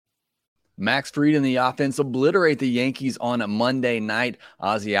Max Fried and the offense obliterate the Yankees on a Monday night.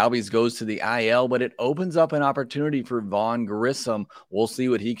 Ozzie Albies goes to the IL, but it opens up an opportunity for Vaughn Grissom. We'll see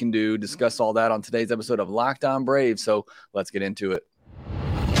what he can do. Discuss all that on today's episode of Locked On Braves. So let's get into it.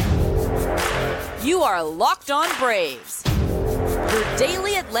 You are Locked On Braves, your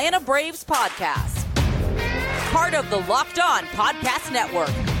daily Atlanta Braves podcast. Part of the Locked On Podcast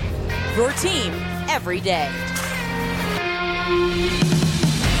Network, your team every day.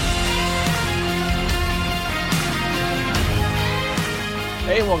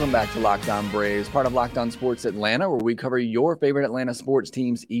 Hey, welcome back to Locked On Braves, part of Locked On Sports Atlanta, where we cover your favorite Atlanta sports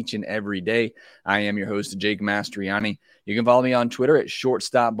teams each and every day. I am your host, Jake Mastriani. You can follow me on Twitter at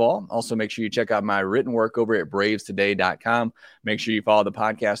ShortstopBall. Also, make sure you check out my written work over at BravesToday.com. Make sure you follow the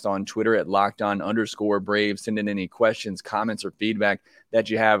podcast on Twitter at LockedOn_Braves. Send in any questions, comments, or feedback that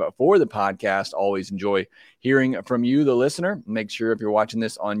you have for the podcast. Always enjoy hearing from you, the listener. Make sure if you're watching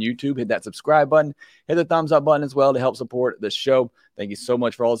this on YouTube, hit that subscribe button, hit the thumbs up button as well to help support the show. Thank you so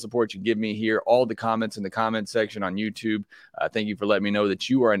much for all the support you give me here, all the comments in the comment section on YouTube. Thank you for letting me know that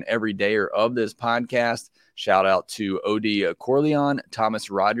you are an everydayer of this podcast. Shout out to OD Corleone, Thomas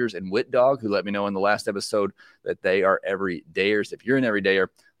Rogers, and Wit Dog, who let me know in the last episode that they are everydayers. If you're an everydayer,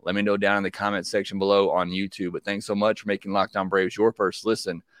 let me know down in the comment section below on YouTube. But thanks so much for making Locked On Braves your first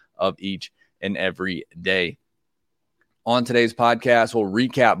listen of each and every day. On today's podcast, we'll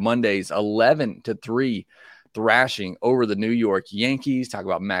recap Monday's 11-3 thrashing over the New York Yankees, talk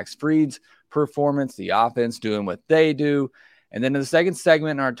about Max Fried's performance, the offense doing what they do. And then in the second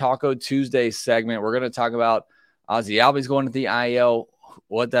segment, in our Taco Tuesday segment, we're going to talk about Ozzie Albies going to the IL,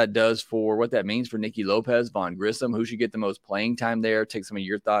 what that means for Nicky Lopez, Vaughn Grissom, who should get the most playing time there. Take some of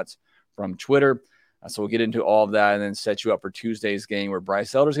your thoughts from Twitter. So we'll get into all of that and then set you up for Tuesday's game where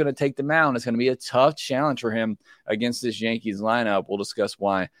Bryce Elder's going to take the mound. It's going to be a tough challenge for him against this Yankees lineup. We'll discuss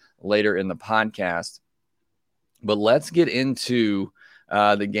why later in the podcast. But let's get into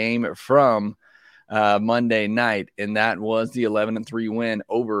the game from Monday night, and that was the 11-3 win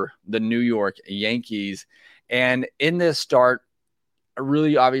over the New York Yankees. And in this start,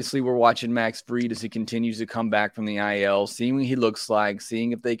 really obviously we're watching Max Fried as he continues to come back from the IL, seeing what he looks like,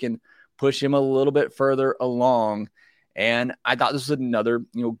 seeing if they can push him a little bit further along. And I thought this was another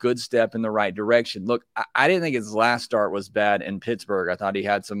good step in the right direction. Look, I didn't think his last start was bad in Pittsburgh. I thought he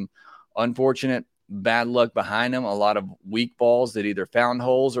had some unfortunate bad luck behind him, a lot of weak balls that either found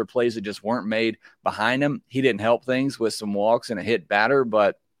holes or plays that just weren't made behind him. He didn't help things with some walks and a hit batter,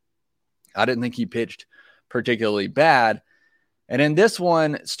 but I didn't think he pitched particularly bad. And in this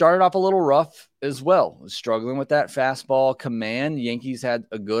one, started off a little rough as well, struggling with that fastball command. Yankees had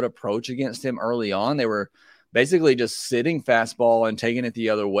a good approach against him early on. They were basically just sitting fastball and taking it the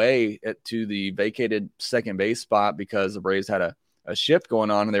other way to the vacated second base spot because the Braves had a shift going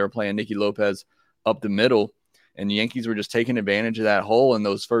on and they were playing Nicky Lopez up the middle, and the Yankees were just taking advantage of that hole in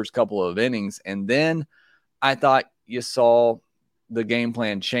those first couple of innings. And then I thought you saw the game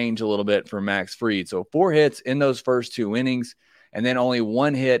plan change a little bit for Max Fried. So 4 hits in those first 2 innings, and then only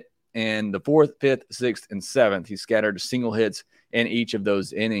 1 hit in the 4th, 5th, 6th, and 7th. He scattered single hits in each of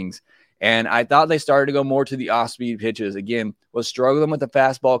those innings. And I thought they started to go more to the off-speed pitches. Again, was struggling with the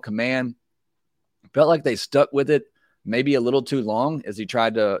fastball command. Felt like they stuck with it maybe a little too long as he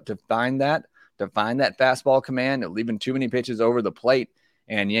tried to find that fastball command, leaving too many pitches over the plate.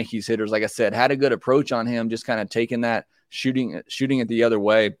 And Yankees hitters, like I said, had a good approach on him, just kind of taking that, shooting it the other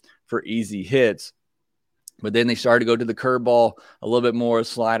way for easy hits. But then they started to go to the curveball a little bit more,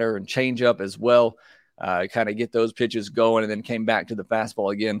 slider and changeup as well, kind of get those pitches going, and then came back to the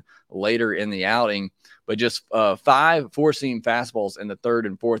fastball again later in the outing. But just 5 four-seam fastballs in the 3rd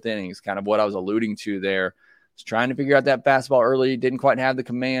and 4th innings, kind of what I was alluding to there. Was trying to figure out that fastball early, didn't quite have the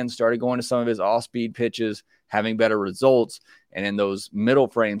command, started going to some of his off-speed pitches, having better results. And in those middle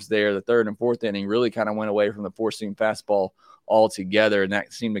frames there, the 3rd and 4th inning really kind of went away from the four-seam fastball altogether, and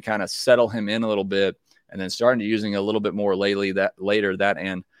that seemed to kind of settle him in a little bit, and then starting to using a little bit more later that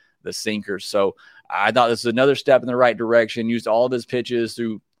and the sinker. So I thought this was another step in the right direction, used all of his pitches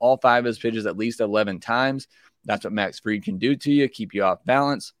through all 5 of his pitches at least 11 times. That's what Max Fried can do to you, keep you off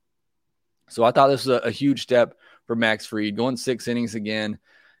balance. So I thought this was a huge step for Max Fried, going 6 innings again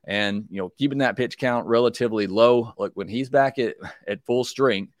and, keeping that pitch count relatively low. Look, when he's back at full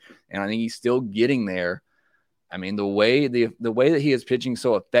strength, and I think he's still getting there, I mean, the way that he is pitching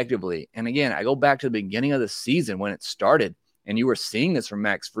so effectively. And again, I go back to the beginning of the season when it started, and you were seeing this from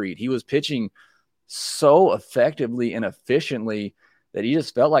Max Fried. He was pitching so effectively and efficiently that he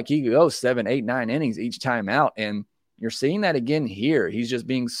just felt like he could go 7, 8, 9 innings each time out. And you're seeing that again here. He's just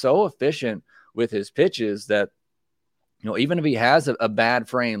being so efficient with his pitches that Even if he has a bad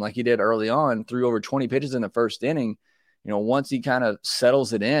frame like he did early on, threw over 20 pitches in the first inning, once he kind of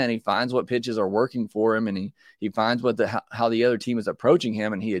settles it in, he finds what pitches are working for him, and he finds how the other team is approaching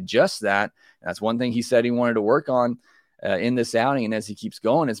him, and he adjusts that. That's one thing he said he wanted to work on in this outing, and as he keeps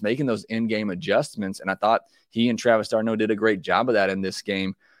going, is making those in-game adjustments. And I thought he and Travis d'Arnaud did a great job of that in this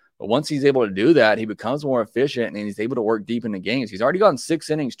game. But once he's able to do that, he becomes more efficient, and he's able to work deep into games. He's already gone 6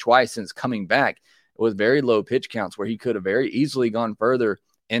 innings twice since coming back with very low pitch counts, where he could have very easily gone further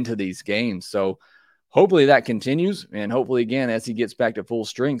into these games. So hopefully that continues, and hopefully, again, as he gets back to full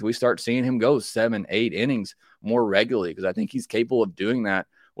strength, we start seeing him go 7, 8 innings more regularly, because I think he's capable of doing that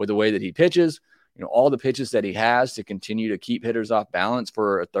with the way that he pitches, all the pitches that he has to continue to keep hitters off balance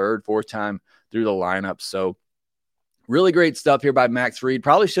for a third, fourth time through the lineup. So really great stuff here by Max Fried.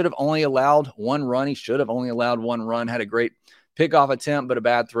 Probably should have only allowed 1 run. He should have only allowed 1 run. Had a great pickoff attempt, but a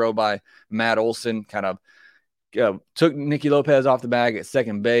bad throw by Matt Olson. Kind of took Nicky Lopez off the bag at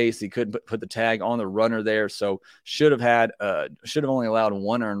second base. He couldn't put the tag on the runner there, so should have only allowed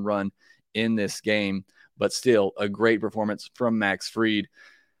 1 earned run in this game. But still, a great performance from Max Fried.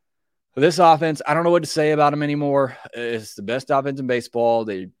 This offense, I don't know what to say about them anymore. It's the best offense in baseball.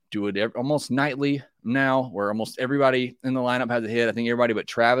 They do it almost nightly now, where almost everybody in the lineup has a hit. I think everybody but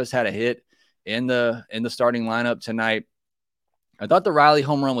Travis had a hit in the starting lineup tonight. I thought the Riley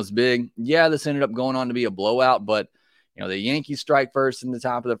home run was big. Yeah, this ended up going on to be a blowout, but the Yankees strike first in the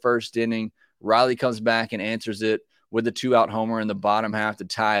top of the first inning. Riley comes back and answers it with a 2-out homer in the bottom half to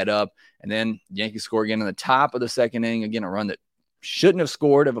tie it up. And then Yankees score again in the top of the second inning. Again, a run that shouldn't have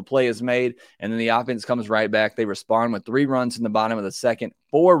scored if a play is made. And then the offense comes right back. They respond with 3 runs in the bottom of the second,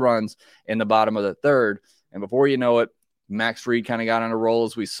 4 runs in the bottom of the third. And before you know it, Max Fried kind of got on a roll,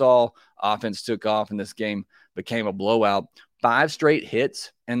 as we saw. Offense took off, and this game became a blowout. 5 straight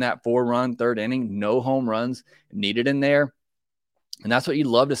hits in that 4-run third inning. No home runs needed in there. And that's what you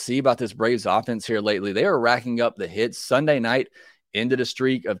love to see about this Braves offense here lately. They are racking up the hits. Sunday night ended a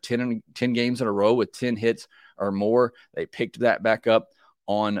streak of 10 games in a row with 10 hits or more. They picked that back up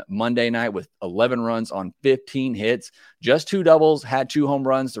on Monday night with 11 runs on 15 hits. Just 2 doubles, had 2 home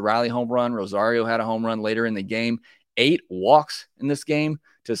runs. The Riley home run. Rosario had a home run later in the game. 8 walks in this game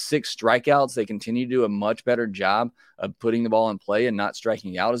to 6 strikeouts. They continue to do a much better job of putting the ball in play and not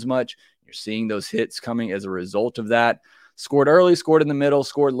striking out as much. You're seeing those hits coming as a result of that. Scored early, scored in the middle,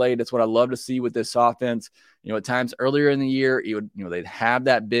 scored late. That's what I love to see with this offense. At times earlier in the year, they'd have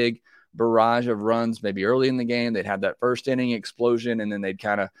that big barrage of runs maybe early in the game. They'd have that first inning explosion, and then they'd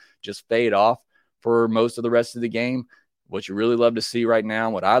kind of just fade off for most of the rest of the game. What you really love to see right now,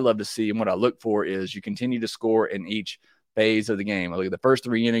 what I love to see and what I look for, is you continue to score in each phase of the game. I look at the first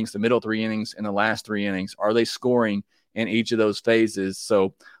 3 innings, the middle 3 innings, and the last 3 innings. Are they scoring in each of those phases?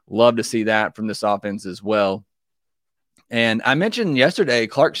 So love to see that from this offense as well. And I mentioned yesterday,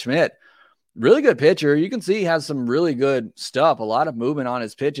 Clark Schmidt, really good pitcher. You can see he has some really good stuff, a lot of movement on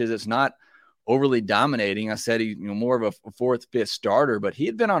his pitches. It's not overly dominating. I said he, more of a 4th, 5th starter, but he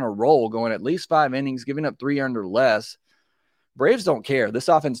had been on a roll going at least 5 innings, giving up 3 earned or less. Braves don't care. This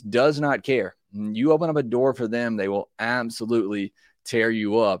offense does not care. You open up a door for them, they will absolutely tear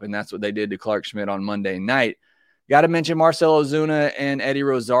you up. And that's what they did to Clark Schmidt on Monday night. Got to mention Marcell Ozuna and Eddie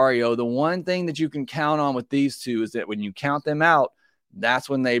Rosario. The one thing that you can count on with these two is that when you count them out, that's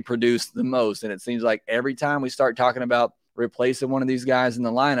when they produce the most. And it seems like every time we start talking about replacing one of these guys in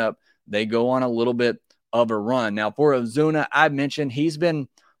the lineup, they go on a little bit of a run. Now, for Ozuna, I mentioned he's been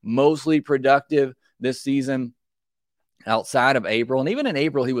mostly productive this season outside of April. And even in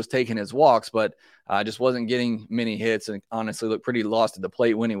April, he was taking his walks, but just wasn't getting many hits, and honestly looked pretty lost at the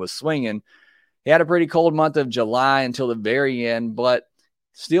plate when he was swinging. He had a pretty cold month of July until the very end, but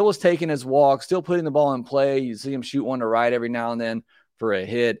still was taking his walk, still putting the ball in play. You see him shoot one to right every now and then for a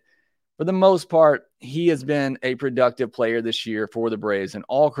hit. For the most part, he has been a productive player this year for the Braves, and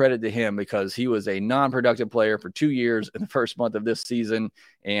all credit to him, because he was a non-productive player for 2 years in the first month of this season.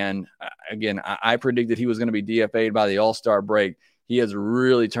 And again, I predicted he was going to be DFA'd by the All-Star break. He has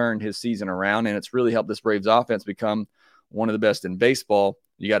really turned his season around, and it's really helped this Braves offense become one of the best in baseball.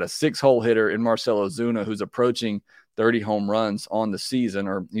 You got a 6-hole hitter in Marcell Ozuna who's approaching 30 home runs on the season,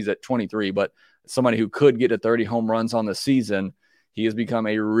 or he's at 23, but somebody who could get to 30 home runs on the season. He has become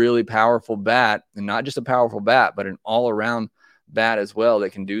a really powerful bat, and not just a powerful bat, but an all-around bat as well that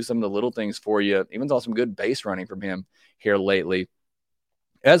can do some of the little things for you. Even saw some good base running from him here lately.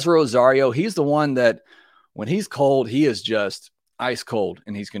 As for Rosario, he's the one that when he's cold, he is just ice cold,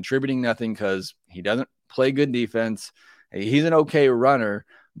 and he's contributing nothing because he doesn't play good defense. He's an okay runner,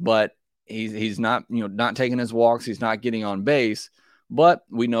 but he's not, not taking his walks. He's not getting on base. But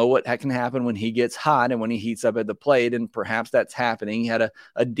we know what can happen when he gets hot and when he heats up at the plate, and perhaps that's happening. He had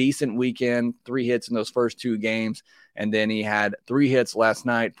a decent weekend, 3 hits in those first 2 games, and then he had 3 hits last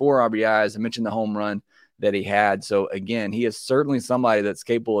night, 4 RBIs. I mentioned the home run that he had. So, again, he is certainly somebody that's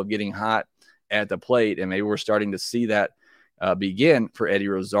capable of getting hot at the plate, and maybe we're starting to see that begin for Eddie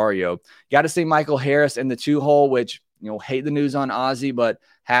Rosario. Got to see Michael Harris in the 2-hole, which, hate the news on Ozzy, but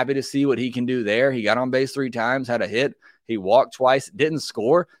happy to see what he can do there. He got on base 3 times, had a hit. He walked twice, didn't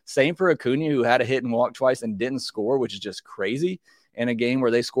score. Same for Acuna, who had a hit and walked twice and didn't score, which is just crazy. In a game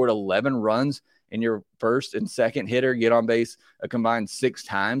where they scored 11 runs and your first and second hitter get on base a combined 6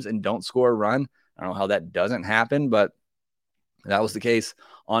 times and don't score a run. I don't know how that doesn't happen, but that was the case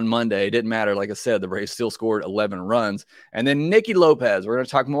on Monday. It didn't matter. Like I said, the Braves still scored 11 runs. And then Nicky Lopez, we're going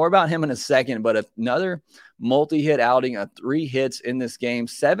to talk more about him in a second, but another multi-hit outing, 3 hits in this game,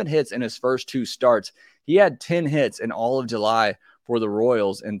 7 hits in his first 2 starts. He had 10 hits in all of July for the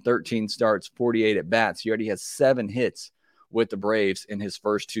Royals in 13 starts, 48 at-bats. He already has 7 hits with the Braves in his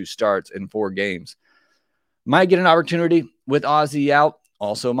first 2 starts in 4 games. Might get an opportunity with Ozzy out.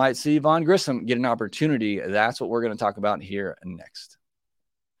 Also might see Vaughn Grissom get an opportunity. That's what we're going to talk about here next.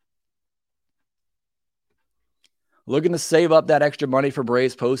 Looking to save up that extra money for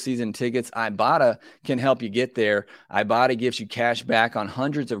Braves postseason tickets, Ibotta can help you get there. Ibotta gives you cash back on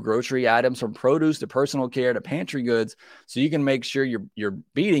hundreds of grocery items, from produce to personal care to pantry goods, so you can make sure you're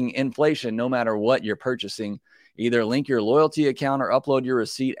beating inflation no matter what you're purchasing. Either link your loyalty account or upload your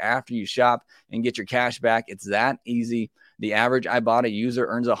receipt after you shop and get your cash back. It's that easy. The average Ibotta user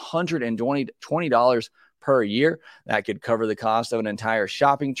earns $120 per year. That could cover the cost of an entire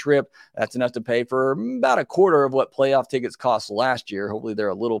shopping trip. That's enough to pay for about a quarter of what playoff tickets cost last year. Hopefully they're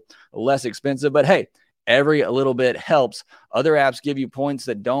a little less expensive, but hey, every little bit helps. Other apps give you points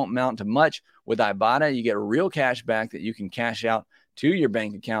that don't amount to much. With Ibotta, you get real cash back that you can cash out to your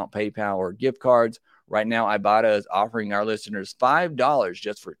bank account, PayPal, or gift cards. Right now, Ibotta is offering our listeners $5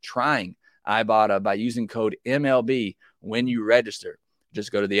 just for trying Ibotta by using code MLB when you register.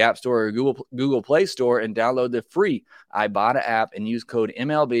 Just go to the App Store or Google Play Store and download the free Ibotta app and use code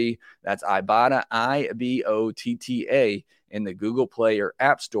MLB. That's Ibotta, IBOTTA, in the Google Play or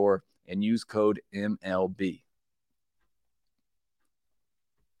App Store, and use code MLB.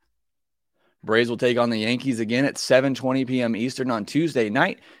 Braves will take on the Yankees again at 7:20 p.m. Eastern on Tuesday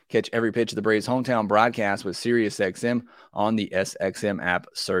night. Catch every pitch of the Braves' hometown broadcast with SiriusXM on the SXM app.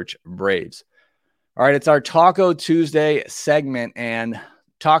 Search Braves. All right, it's our Taco Tuesday segment, and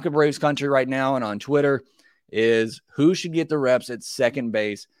Talk of Braves Country right now and on Twitter is who should get the reps at second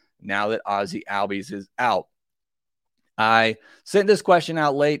base now that Ozzy Albies is out. I sent this question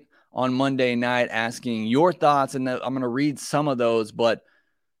out late on Monday night asking your thoughts, and I'm going to read some of those, but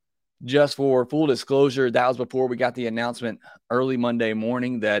just for full disclosure, that was before we got the announcement early Monday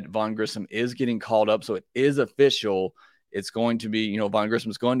morning that Vaughn Grissom is getting called up, so it is official. It's going to be, Vaughn Grissom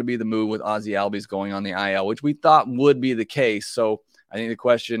is going to be the move with Ozzy Albies going on the IL, which we thought would be the case. So I think the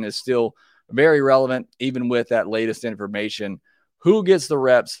question is still very relevant, even with that latest information. Who gets the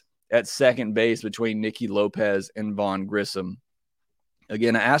reps at second base between Nicky Lopez and Vaughn Grissom?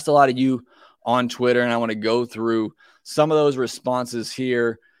 Again, I asked a lot of you on Twitter, and I want to go through some of those responses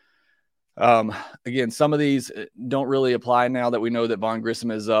here. Again, some of these don't really apply now that we know that Vaughn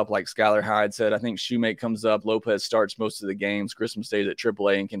Grissom is up. Like Skylar Hyde said, I think Shoemake comes up. Lopez starts most of the games. Grissom stays at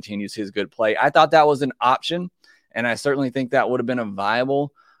AAA and continues his good play. I thought that was an option, and I certainly think that would have been a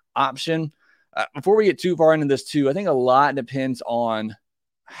viable option. Before we get too far into this too, I think a lot depends on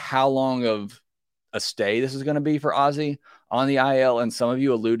how long of a stay this is going to be for Ozzy on the IL, and some of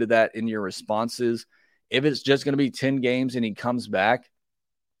you alluded to that in your responses. If it's just going to be 10 games and he comes back,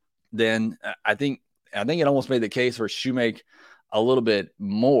 then I think it almost made the case for Shoemake a little bit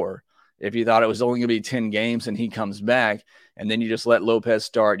more. If you thought it was only going to be 10 games and he comes back, and then you just let Lopez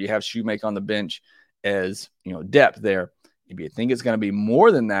start, you have Shoemake on the bench as, depth there. If you think it's going to be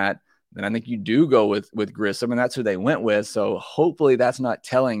more than that, then I think you do go with Grissom, and that's who they went with. So hopefully that's not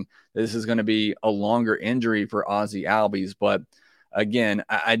telling that this is going to be a longer injury for Ozzy Albies. But again,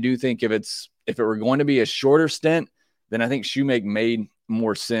 I do think if it were going to be a shorter stint, then I think Shoemake made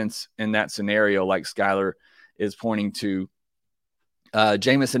more sense in that scenario, like Skylar is pointing to.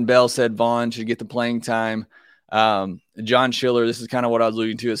 Jamison Bell said Vaughn should get the playing time. John Schiller, this is kind of what I was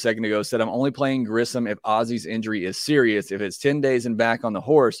alluding to a second ago, said I'm only playing Grissom if Ozzy's injury is serious. If it's 10 days and back on the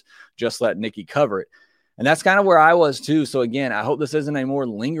horse, just let Nicky cover it. And that's kind of where I was too. So again, I hope this isn't a more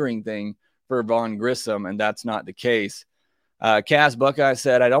lingering thing for Vaughn Grissom, and that's not the case. Cass Buckeye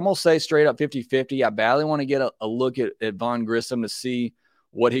said, I'd almost say straight up 50-50. I badly want to get a look at Vaughn Grissom to see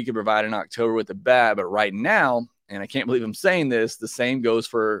what he could provide in October with the bat. But right now, and I can't believe I'm saying this, the same goes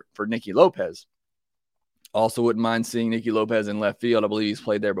for Nicky Lopez. Also wouldn't mind seeing Nicky Lopez in left field. I believe he's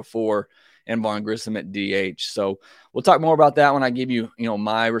played there before, and Vaughn Grissom at DH. So we'll talk more about that when I give you,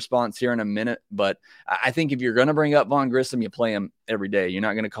 my response here in a minute. But I think if you're going to bring up Vaughn Grissom, you play him every day. You're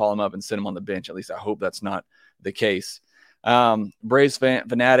not going to call him up and sit him on the bench. At least I hope that's not the case. Braves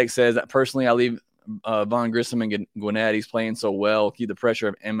Fanatic says that personally, I leave Vaughn Grissom and Gwinnett. He's playing so well. Keep the pressure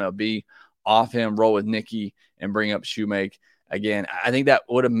of MLB off him, roll with Nicky, and bring up Shoemake. Again, I think that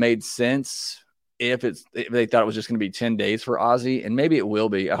would have made sense if they thought it was just going to be 10 days for Ozzie, and maybe it will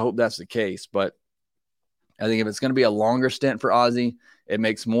be. I hope that's the case. But I think if it's going to be a longer stint for Ozzie, it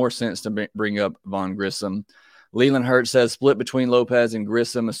makes more sense to bring up Vaughn Grissom. Leland Hurt says split between Lopez and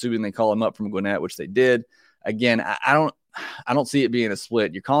Grissom, assuming they call him up from Gwinnett, which they did. Again, I don't see it being a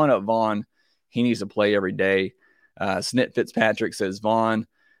split. You're calling up Vaughn. He needs to play every day. Snit Fitzpatrick says Vaughn.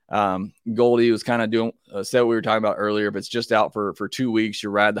 Goldie was kind of doing said what we were talking about earlier. If it's just out for 2 weeks, you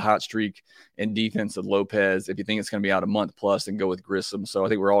ride the hot streak in defense of Lopez. If you think it's going to be out a month plus, then go with Grissom. So I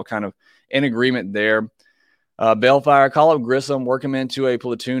think we're all kind of in agreement there. Bellfire, call up Grissom, work him into a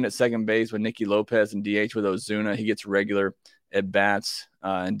platoon at second base with Nicky Lopez and DH with Ozuna. He gets regular at bats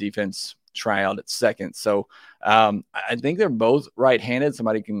and defense tryout at second. So I think they're both right-handed.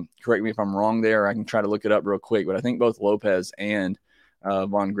 Somebody can correct me if I'm wrong there. I can try to look it up real quick, but I think both Lopez and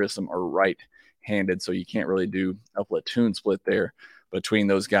Vaughn Grissom are right-handed, so you can't really do a platoon split there between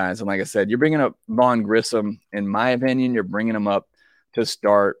those guys. And like I said, you're bringing up Vaughn Grissom. In my opinion, you're bringing him up to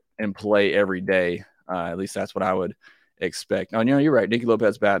start and play every day. At least that's what I would expect. Oh, you're right. Nicky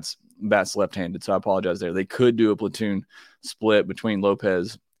Lopez bats left-handed, so I apologize there. They could do a platoon split between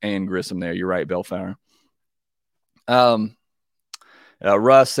Lopez and Grissom there. You're right, Bellfire.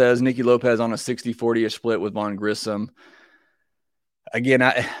 Russ says Nicky Lopez on a 60-40-ish split with Vaughn Grissom. Again,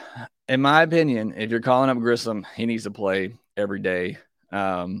 in my opinion, if you're calling up Grissom, he needs to play every day.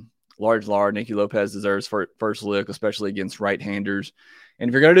 Large lard, Nicky Lopez deserves first look, especially against right-handers. And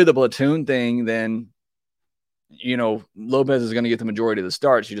if you're going to do the platoon thing, then, Lopez is going to get the majority of the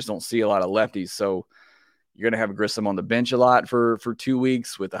starts. You just don't see a lot of lefties. So you're going to have Grissom on the bench a lot for 2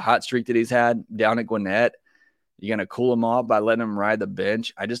 weeks with the hot streak that he's had down at Gwinnett. You're going to cool him off by letting him ride the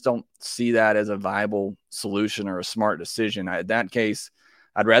bench. I just don't see that as a viable solution or a smart decision. In that case,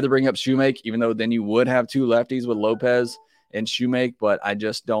 I'd rather bring up Shoemake, even though then you would have two lefties with Lopez and Shoemake, but I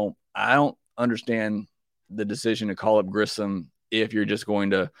don't understand the decision to call up Grissom if you're just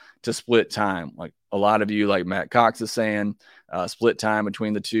going to split time. Like a lot of you, like Matt Cox is saying, split time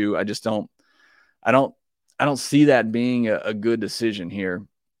between the two. I don't see that being a good decision here.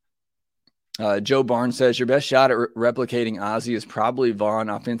 Joe Barnes says your best shot at replicating Ozzie is probably Vaughn.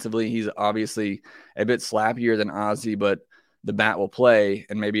 Offensively, he's obviously a bit slappier than Ozzie, but the bat will play.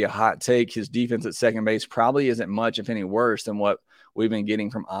 And maybe a hot take, his defense at second base probably isn't much, if any, worse than what we've been getting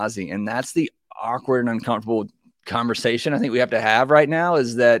from Ozzie. And that's the awkward and uncomfortable conversation I think we have to have right now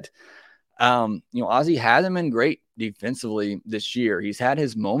is that, Ozzie hasn't been great defensively this year. He's had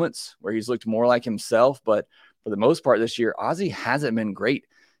his moments where he's looked more like himself, but for the most part this year, Ozzie hasn't been great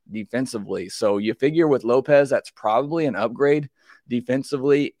defensively. So you figure with Lopez, that's probably an upgrade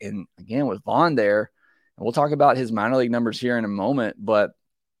defensively. And again, with Vaughn there, and we'll talk about his minor league numbers here in a moment, but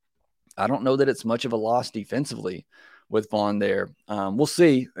I don't know that it's much of a loss defensively with Vaughn there. We'll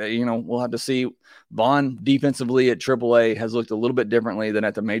see. We'll have to see. Vaughn defensively at AAA has looked a little bit differently than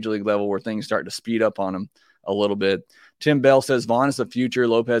at the major league level where things start to speed up on him a little bit. Tim Bell says Vaughn is the future.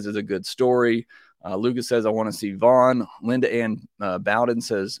 Lopez is a good story. Lucas says, I want to see Vaughn. Linda Ann Bowden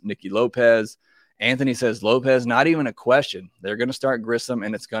says Nicky Lopez. Anthony says Lopez, not even a question. They're going to start Grissom,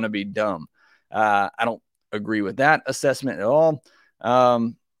 and it's going to be dumb. I don't agree with that assessment at all.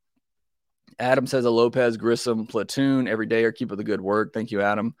 Adam says a Lopez Grissom platoon every day or keep up the good work. Thank you,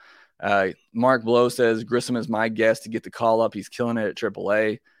 Adam. Mark Blow says Grissom is my guess to get the call up. He's killing it at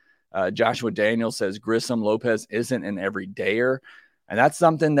AAA. Joshua Daniel says Grissom Lopez isn't an everydayer. And that's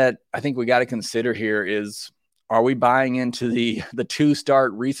something that I think we got to consider here is, are we buying into the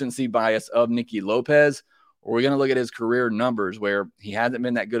two-start recency bias of Nicky Lopez, or are we going to look at his career numbers where he hasn't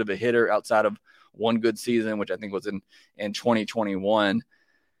been that good of a hitter outside of one good season, which I think was in 2021?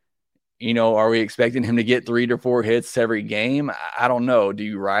 Are we expecting him to get 3 to 4 hits every game? I don't know. Do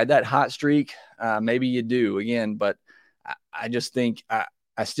you ride that hot streak? Maybe you do again, but I just think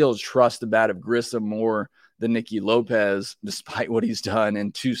I still trust the bat of Grissom more than Nicky Lopez, despite what he's done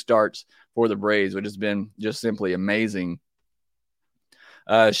in 2 starts for the Braves, which has been just simply amazing.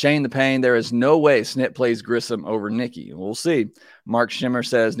 Shane the Pain, there is no way Snit plays Grissom over Nicky. We'll see. Mark Schimmer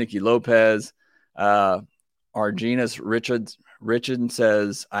says Nicky Lopez. Arginus Richard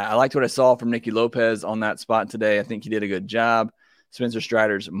says, I liked what I saw from Nicky Lopez on that spot today. I think he did a good job. Spencer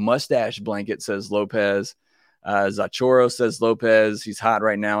Strider's mustache blanket, says Lopez. Zachoro says Lopez, he's hot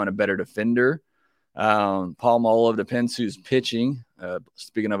right now and a better defender. Paul Molo depends who's pitching.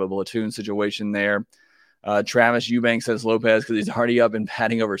 Speaking of a platoon situation there. Travis Eubanks says Lopez because he's already up and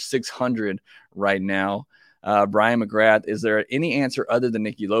batting over 600 right now. Brian McGrath, is there any answer other than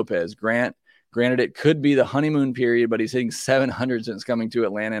Nicky Lopez? Granted, it could be the honeymoon period, but he's hitting 700 since coming to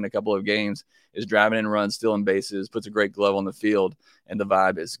Atlanta in a couple of games, is driving in runs, stealing bases, puts a great glove on the field, and the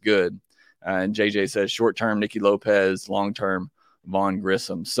vibe is good. And JJ says short-term Nicky Lopez, long-term Vaughn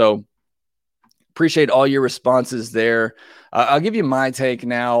Grissom. So appreciate all your responses there. I'll give you my take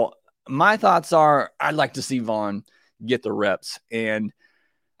now. My thoughts are I'd like to see Vaughn get the reps. And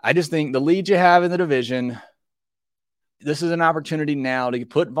I just think the lead you have in the division, this is an opportunity now to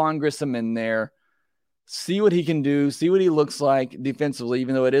put Vaughn Grissom in there, see what he can do, see what he looks like defensively,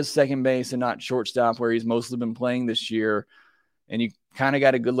 even though it is second base and not shortstop where he's mostly been playing this year. And you kind of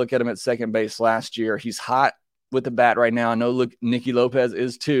got a good look at him at second base last year. He's hot with the bat right now. I know Nicky Lopez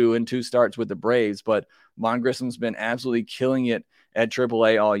is too, and 2 starts with the Braves, but Vaughn Grissom's been absolutely killing it at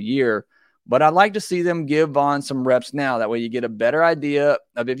AAA all year. But I'd like to see them give Vaughn some reps now. That way you get a better idea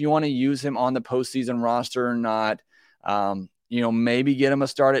of if you want to use him on the postseason roster or not. Maybe get him a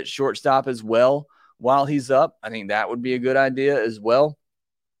start at shortstop as well while he's up. I think that would be a good idea as well.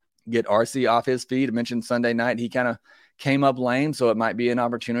 Get RC off his feet. I mentioned Sunday night, he kind of came up lame, so it might be an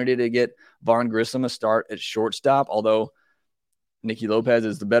opportunity to get Vaughn Grissom a start at shortstop, although Nicky Lopez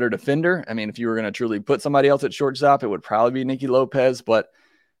is the better defender. I mean, if you were going to truly put somebody else at shortstop, it would probably be Nicky Lopez. But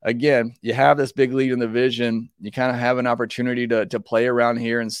again, you have this big lead in the division. You kind of have an opportunity to play around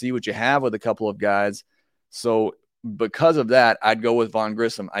here and see what you have with a couple of guys. So because of that, I'd go with Vaughn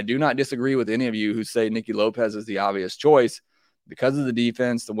Grissom. I do not disagree with any of you who say Nicky Lopez is the obvious choice. Because of the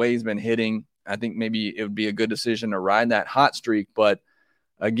defense, the way he's been hitting, I think maybe it would be a good decision to ride that hot streak. But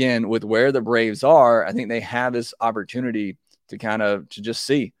again, with where the Braves are, I think they have this opportunity to just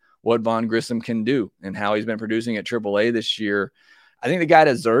see what Vaughn Grissom can do and how he's been producing at AAA this year. I think the guy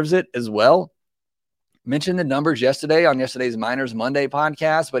deserves it as well. Mentioned the numbers yesterday on yesterday's Miners Monday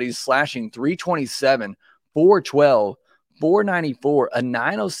podcast, but he's slashing 327, 412, 494, a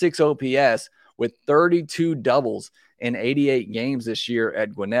 906 OPS with 32 doubles in 88 games this year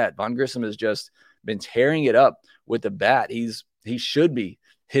at Gwinnett. Vaughn Grissom has just been tearing it up with the bat. He should be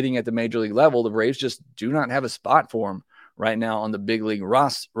hitting at the major league level. The Braves just do not have a spot for him right now on the big league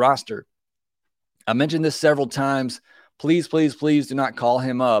roster. I mentioned this several times. Please, please, please do not call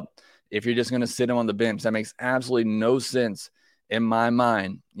him up if you're just going to sit him on the bench. That makes absolutely no sense in my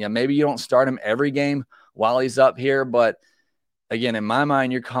mind. Yeah, maybe you don't start him every game while he's up here, but again, in my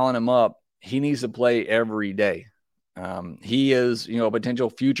mind, you're calling him up. He needs to play every day. He is, a potential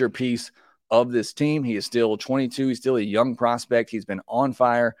future piece of this team. He is still 22. He's still a young prospect. He's been on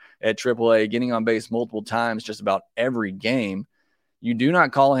fire at AAA, getting on base multiple times just about every game. You do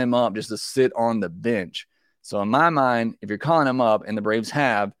not call him up just to sit on the bench. So in my mind, if you're calling him up and the Braves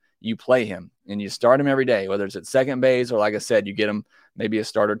have, you play him and you start him every day, whether it's at second base or, like I said, you get him maybe a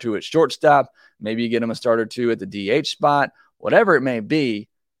start or two at shortstop. Maybe you get him a start or two at the DH spot, whatever it may be.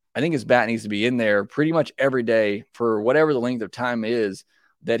 I think his bat needs to be in there pretty much every day for whatever the length of time is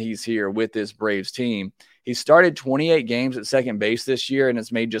that he's here with this Braves team. He started 28 games at second base this year and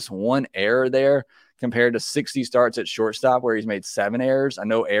has made just 1 error there compared to 60 starts at shortstop where he's made 7 errors. I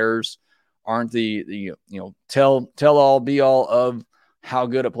know errors aren't the tell all be all of how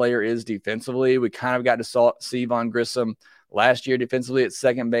good a player is defensively. We kind of got to see Vaughn Grissom last year defensively at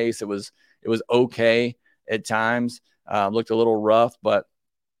second base. It was okay at times. Looked a little rough, but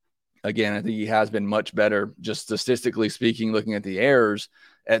again, I think he has been much better, just statistically speaking, looking at the errors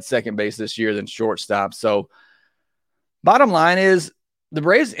at second base this year than shortstop. So bottom line is the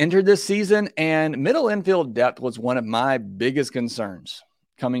Braves entered this season and middle infield depth was one of my biggest concerns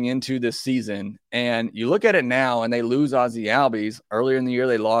coming into this season. And you look at it now and they lose Ozzie Albies. Earlier in the year,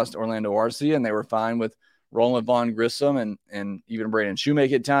 they lost Orlando Arcia and they were fine with rolling with Vaughn Grissom and even Braden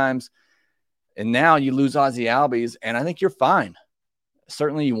Shoemaker at times. And now you lose Ozzie Albies and I think you're fine.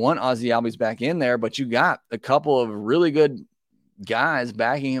 Certainly you want Ozzie Albies back in there, but you got a couple of really good guys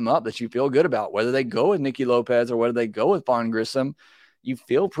backing him up that you feel good about. Whether they go with Nicky Lopez or whether they go with Vaughn Grissom, you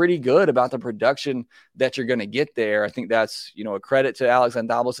feel pretty good about the production that you're going to get there. I think that's, a credit to Alex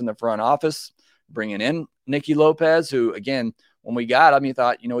Anthopoulos in the front office, bringing in Nicky Lopez, who, again, when we got him, you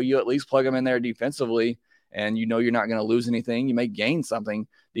thought, you at least plug him in there defensively and you're not going to lose anything. You may gain something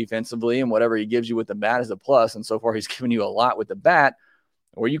defensively and whatever he gives you with the bat is a plus. And so far he's given you a lot with the bat.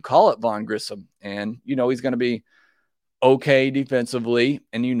 or you call it Vaughn Grissom, and he's going to be okay defensively,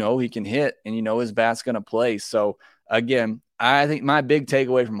 and he can hit, and his bat's going to play. So again, I think my big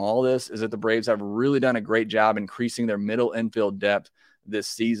takeaway from all this is that the Braves have really done a great job increasing their middle infield depth this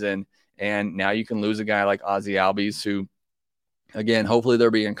season. And now you can lose a guy like Ozzie Albies, who, again, hopefully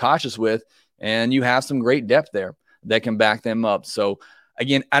they're being cautious with, and you have some great depth there that can back them up. So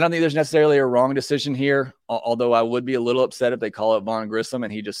again, I don't think there's necessarily a wrong decision here, although I would be a little upset if they call it Vaughn Grissom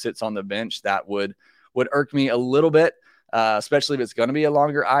and he just sits on the bench. That would irk me a little bit, especially if it's going to be a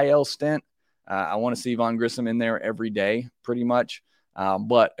longer IL stint. I want to see Vaughn Grissom in there every day, pretty much.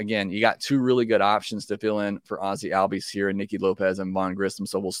 But again, you got two really good options to fill in for Ozzie Albies here, and Nicky Lopez and Vaughn Grissom.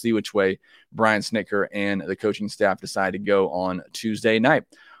 So we'll see which way Brian Snitker and the coaching staff decide to go on Tuesday night.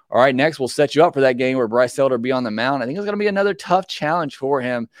 All right, next we'll set you up for that game where Bryce Elder will be on the mound. I think it's going to be another tough challenge for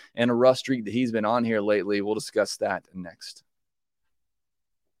him and a rough streak that he's been on here lately. We'll discuss that next.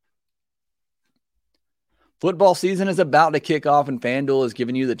 Football season is about to kick off, and FanDuel is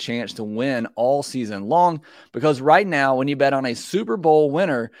giving you the chance to win all season long, because right now when you bet on a Super Bowl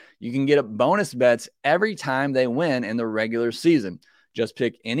winner, you can get a bonus bets every time they win in the regular season. Just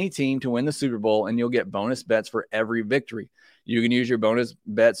pick any team to win the Super Bowl, and you'll get bonus bets for every victory. You can use your bonus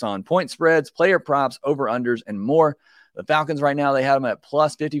bets on point spreads, player props, over-unders, and more. The Falcons right now, they have them at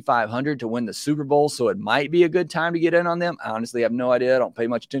plus 5,500 to win the Super Bowl, so it might be a good time to get in on them. I honestly have no idea. I don't pay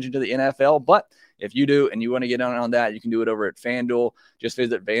much attention to the NFL, but if you do and you want to get in on that, you can do it over at FanDuel. Just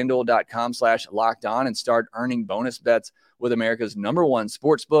visit FanDuel.com/lockedon and start earning bonus bets with America's #1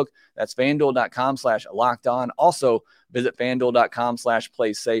 sportsbook. That's FanDuel.com/lockedon. Also, visit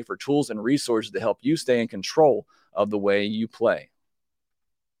FanDuel.com/playsafe for tools and resources to help you stay in control of the way you play.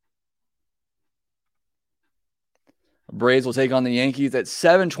 Braves will take on the Yankees at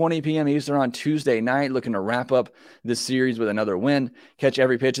 7:20 p.m. Eastern on Tuesday night, looking to wrap up this series with another win. Catch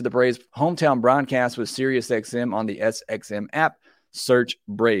every pitch of the Braves' hometown broadcast with SiriusXM on the SXM app. Search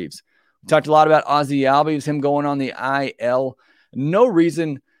Braves. We talked a lot about Ozzie Albies, him going on the IL. No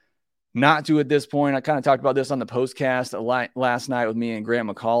reason not to at this point. I kind of talked about this on the postcast last night with me and Grant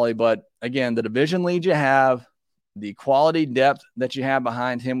McCauley. But again, the division lead you have, the quality depth that you have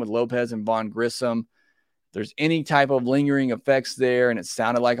behind him with Lopez and Vaughn Grissom, there's any type of lingering effects there, and it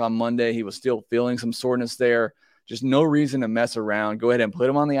sounded like on Monday he was still feeling some soreness there, just no reason to mess around. Go ahead and put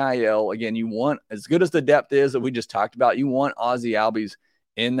him on the IL. Again, you want, as good as the depth is that we just talked about, you want Ozzie Albies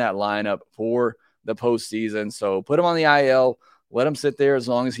in that lineup for the postseason. So put him on the IL, let him sit there as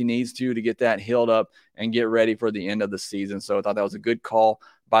long as he needs to get that healed up and get ready for the end of the season. So I thought that was a good call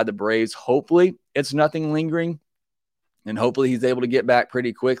by the Braves. Hopefully it's nothing lingering, and hopefully he's able to get back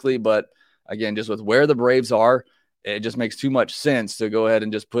pretty quickly. But again, just with where the Braves are, it just makes too much sense to go ahead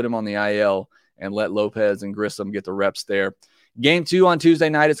and just put him on the IL and let Lopez and Grissom get the reps there. Game 2 on Tuesday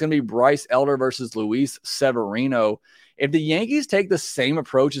night, it's going to be Bryce Elder versus Luis Severino. If the Yankees take the same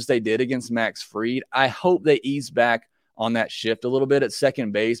approach as they did against Max Fried, I hope they ease back on that shift a little bit at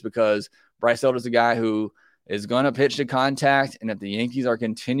second base, because Bryce Elder's a guy who is going to pitch to contact, and if the Yankees are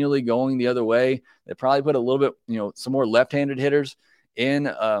continually going the other way, they probably put a little bit, some more left-handed hitters in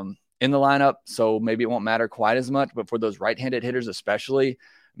the lineup, so maybe it won't matter quite as much. But for those right-handed hitters especially,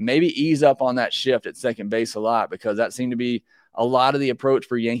 maybe ease up on that shift at second base a lot, because that seemed to be a lot of the approach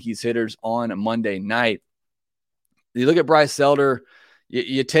for Yankees hitters on Monday night. You look at Bryce Elder,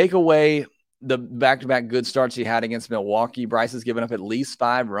 you take away the back-to-back good starts he had against Milwaukee. Bryce has given up at least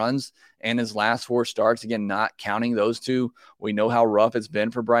 5 runs in his last 4 starts, again, not counting those 2. We know how rough it's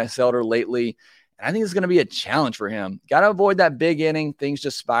been for Bryce Elder lately. I think it's going to be a challenge for him. Got to avoid that big inning, things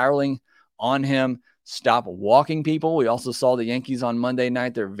just spiraling on him. Stop walking people. We also saw the Yankees on Monday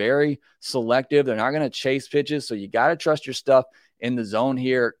night. They're very selective. They're not going to chase pitches, so you got to trust your stuff in the zone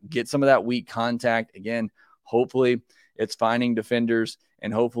here. Get some of that weak contact. Again, hopefully it's finding defenders,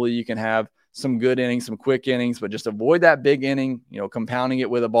 and hopefully you can have some good innings, some quick innings, but just avoid that big inning, compounding it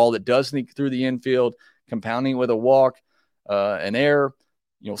with a ball that does sneak through the infield, compounding it with a walk, an error,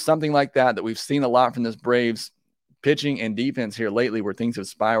 something like that we've seen a lot from this Braves pitching and defense here lately, where things have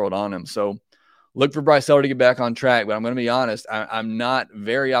spiraled on him. So look for Bryce Elder to get back on track. But I'm going to be honest, I'm not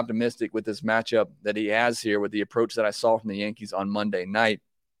very optimistic with this matchup that he has here with the approach that I saw from the Yankees on Monday night.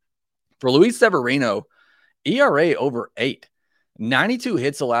 For Luis Severino, ERA over 8. 92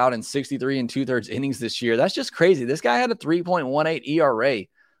 hits allowed in 63 2/3 innings this year. That's just crazy. This guy had a 3.18 ERA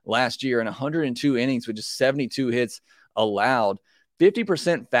last year in 102 innings with just 72 hits allowed.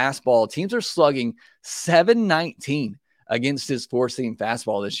 50% fastball. Teams are slugging .719 against his four-seam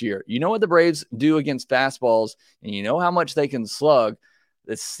fastball this year. You know what the Braves do against fastballs, and you know how much they can slug.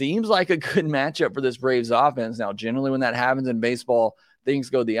 This seems like a good matchup for this Braves offense. Now, generally when that happens in baseball, things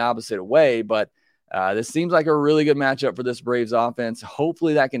go the opposite way. But this seems like a really good matchup for this Braves offense.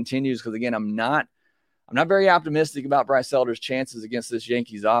 Hopefully that continues because, again, I'm not very optimistic about Bryce Elder's chances against this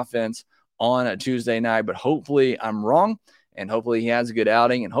Yankees offense on a Tuesday night, but hopefully I'm wrong, and hopefully he has a good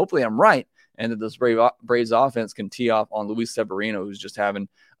outing, and hopefully I'm right, and that this Braves offense can tee off on Luis Severino, who's just having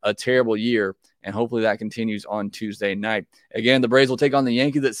a terrible year, and hopefully that continues on Tuesday night. Again, the Braves will take on the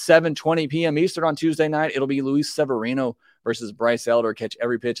Yankees at 7:20 p.m. Eastern on Tuesday night. It'll be Luis Severino versus Bryce Elder. Catch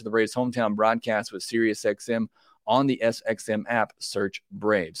every pitch of the Braves' hometown broadcast with SiriusXM on the SXM app. Search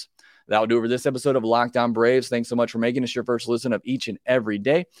Braves. That'll do it for this episode of Locked On Braves. Thanks so much for making us your first listen of each and every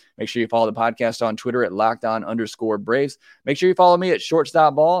day. Make sure you follow the podcast on Twitter at LockedOn_Braves. Make sure you follow me at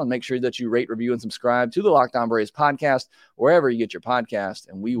Shortstop Ball, and make sure that you rate, review, and subscribe to the Locked On Braves podcast wherever you get your podcast,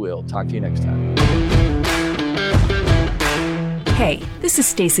 and we will talk to you next time. Hey, this is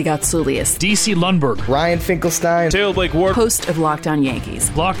Stacey Gotsoulias, DC Lundberg, Ryan Finkelstein, Taylor Blake Ward, host of Locked On Yankees,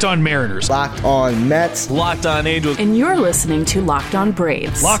 Locked On Mariners, Locked On Mets, Locked On Angels, and you're listening to Locked On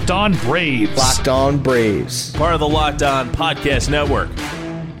Braves. Locked On Braves. Locked On Braves. Part of the Locked On Podcast Network.